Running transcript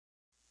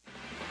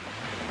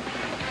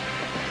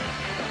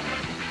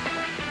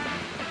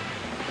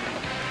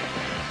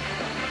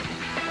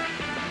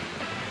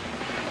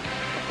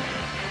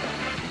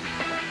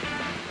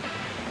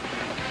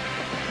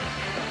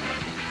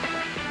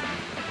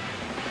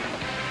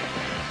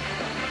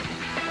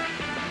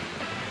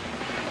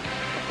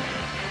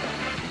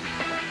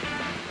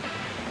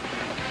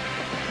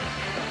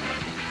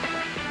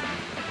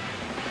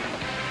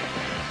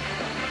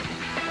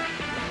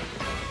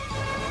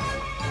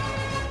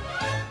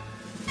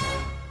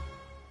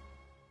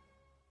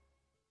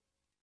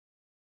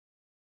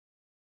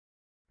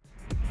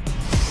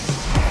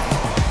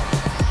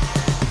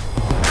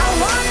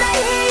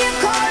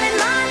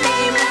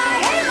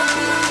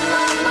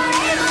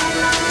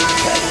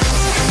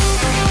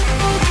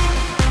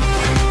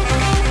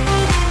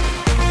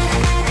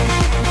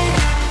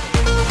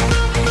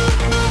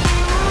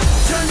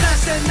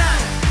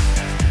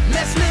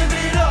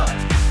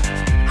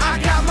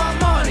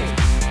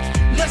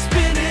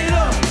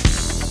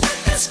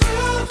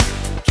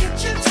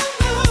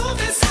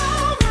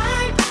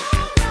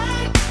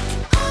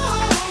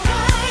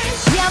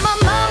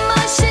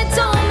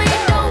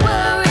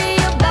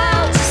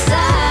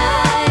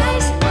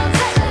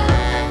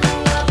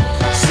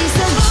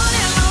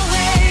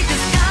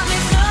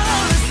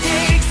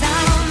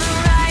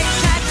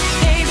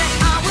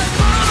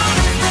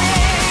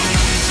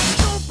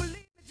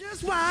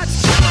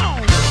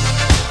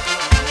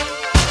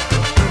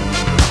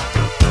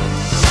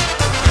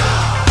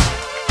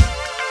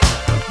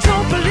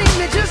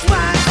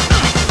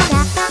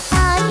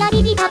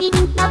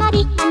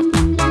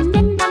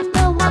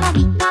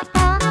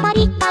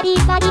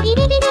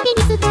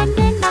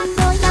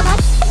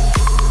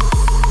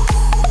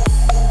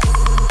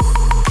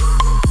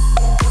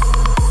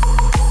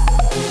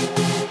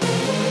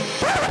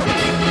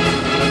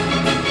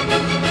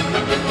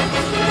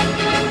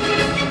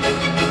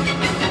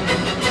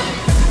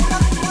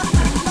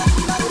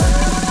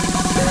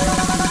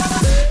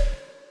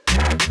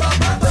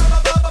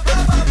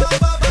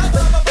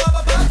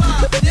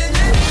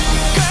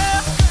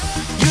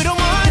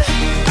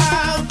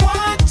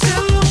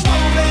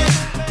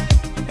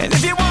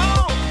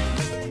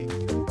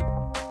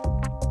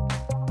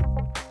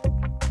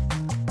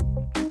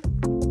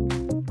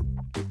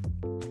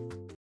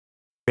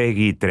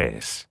Peggy 3.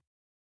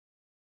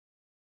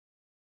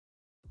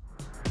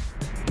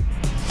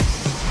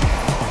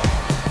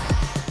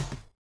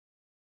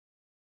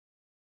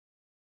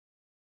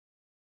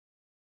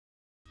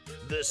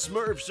 The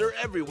Smurfs are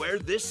everywhere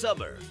this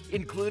summer,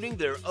 including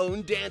their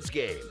own dance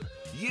game.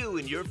 You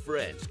and your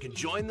friends can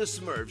join the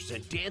Smurfs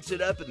and dance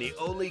it up in the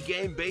only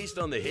game based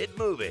on the hit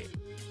movie.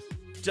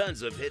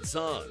 Tons of hit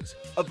songs,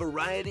 a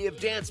variety of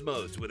dance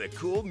modes with a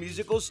cool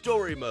musical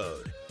story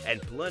mode,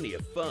 and plenty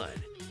of fun.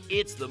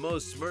 It's the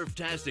most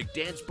Smurftastic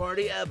dance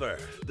party ever.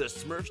 The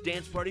Smurfs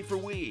Dance Party for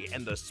Wii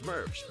and the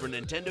Smurfs for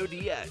Nintendo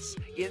DS.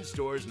 In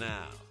stores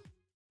now.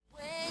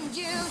 When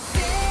you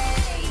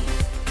say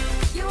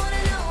you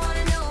wanna know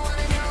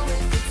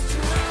if it's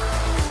true.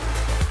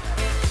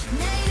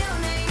 Now you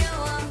know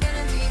I'm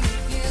gonna be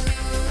with you.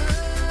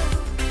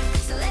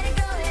 So let it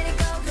go,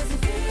 'cause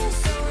it feels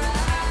so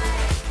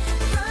right.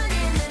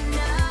 Running the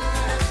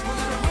night,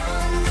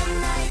 run the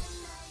night.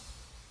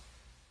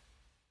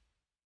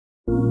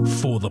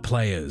 For the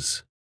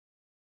players.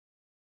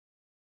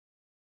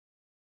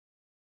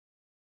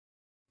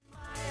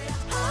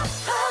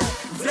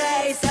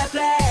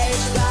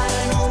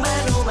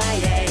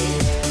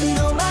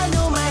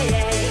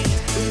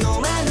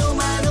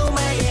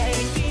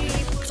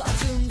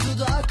 Tadın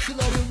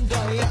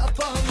dudaklarında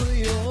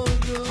yapamıyorum.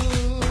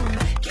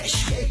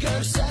 Keşke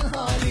görsen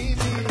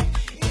halimi,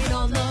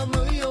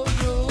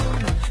 inanamıyorum.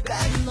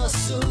 Ben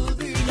nasıl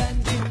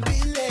büyülendim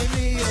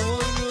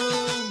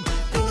bilemiyorum.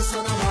 Beni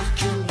sana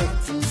mahkum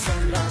ettin,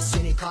 sonra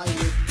seni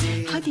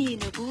kaybettim. Hadi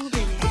yine bul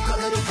beni. Bu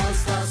kadarı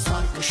fazla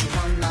sarhoşum,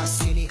 anla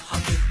seni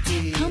hak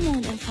ettim. Come on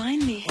and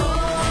find me.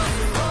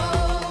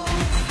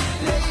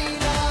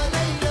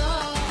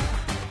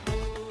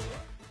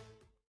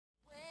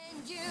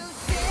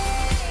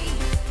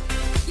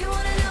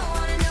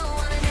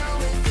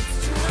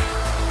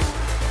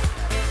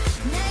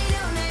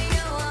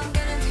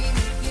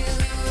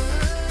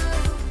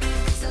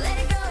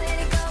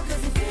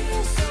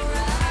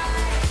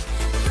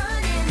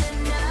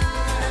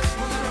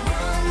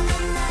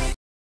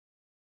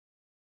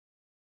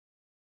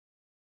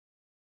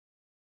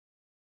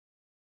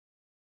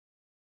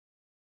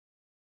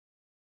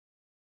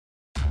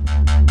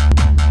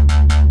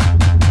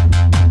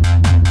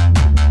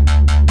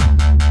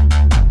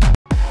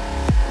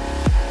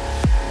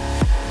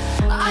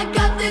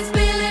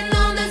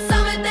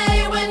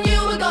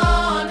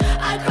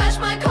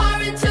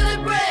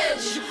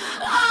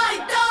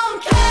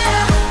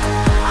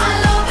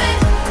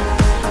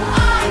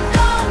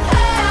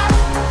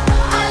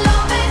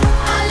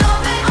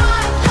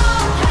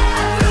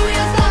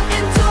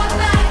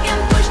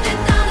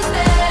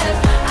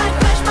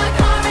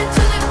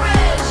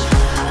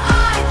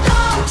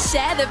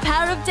 Share the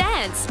power of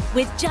dance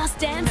with Just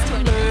Dance